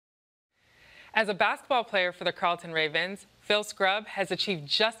As a basketball player for the Carleton Ravens, Phil Scrubb has achieved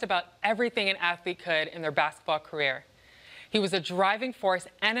just about everything an athlete could in their basketball career. He was a driving force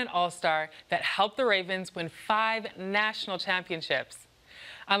and an all-star that helped the Ravens win 5 national championships.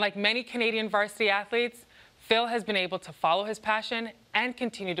 Unlike many Canadian varsity athletes, Phil has been able to follow his passion and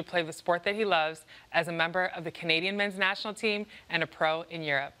continue to play the sport that he loves as a member of the Canadian men's national team and a pro in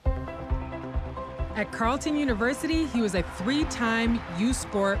Europe. At Carleton University, he was a 3-time U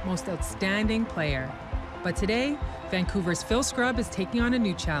Sport Most Outstanding Player. But today, Vancouver's Phil Scrubb is taking on a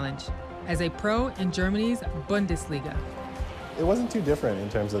new challenge as a pro in Germany's Bundesliga. It wasn't too different in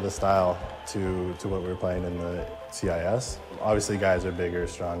terms of the style to what we were playing in the CIS. Obviously, guys are bigger,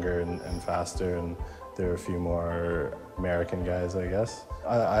 stronger, and faster, and there are a few more American guys, I guess.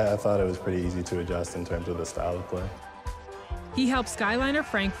 I thought it was pretty easy to adjust in terms of the style of play. He helped Skyliner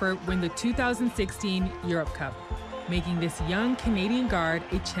Frankfurt win the 2016 Europe Cup, making this young Canadian guard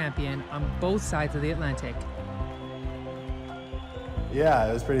a champion on both sides of the Atlantic. Yeah,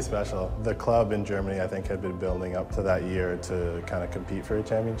 it was pretty special. The club in Germany, I think, had been building up to that year to kind of compete for a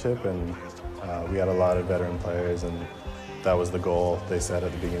championship, and we had a lot of veteran players, and that was the goal they set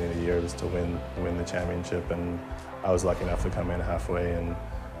at the beginning of the year, was to win the championship, and I was lucky enough to come in halfway and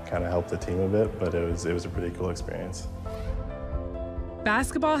kind of help the team a bit, but it was a pretty cool experience.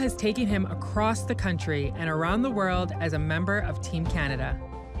 Basketball has taken him across the country and around the world as a member of Team Canada.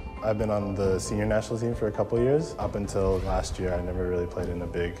 I've been on the senior national team for a couple of years. Up until last year, I never really played in a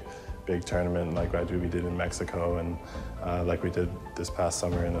big tournament like we did in Mexico and like we did this past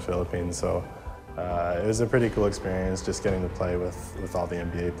summer in the Philippines. So it was a pretty cool experience just getting to play with all the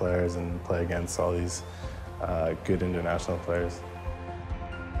NBA players and play against all these good international players.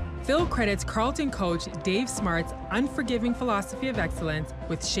 Phil credits Carleton coach Dave Smart's unforgiving philosophy of excellence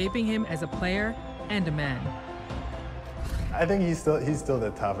with shaping him as a player and a man. I think he's still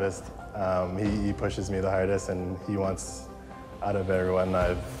the toughest. He pushes me the hardest, and he wants, out of everyone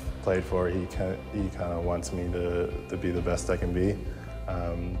I've played for, he kind of wants me to be the best I can be.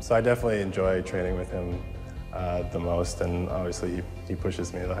 So I definitely enjoy training with him the most, and obviously he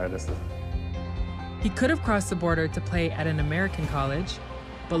pushes me the hardest. He could have crossed the border to play at an American college,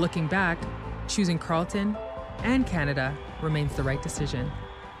 but looking back, choosing Carleton and Canada remains the right decision.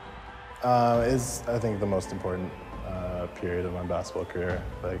 Is, I think, the most important period of my basketball career.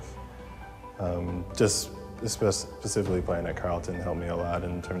 Like, just specifically playing at Carleton helped me a lot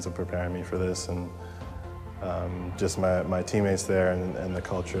in terms of preparing me for this, and just my teammates there and the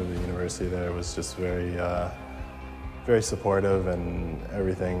culture of the university there was just very supportive, and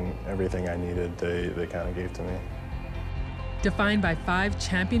everything I needed they kind of gave to me. Defined by 5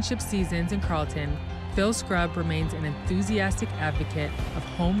 championship seasons in Carleton, Phil Scrubb remains an enthusiastic advocate of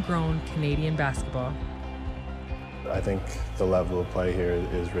homegrown Canadian basketball. I think the level of play here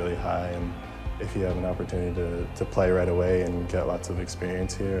is really high, and if you have an opportunity to play right away and get lots of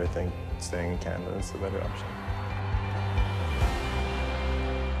experience here, I think staying in Canada is a better option.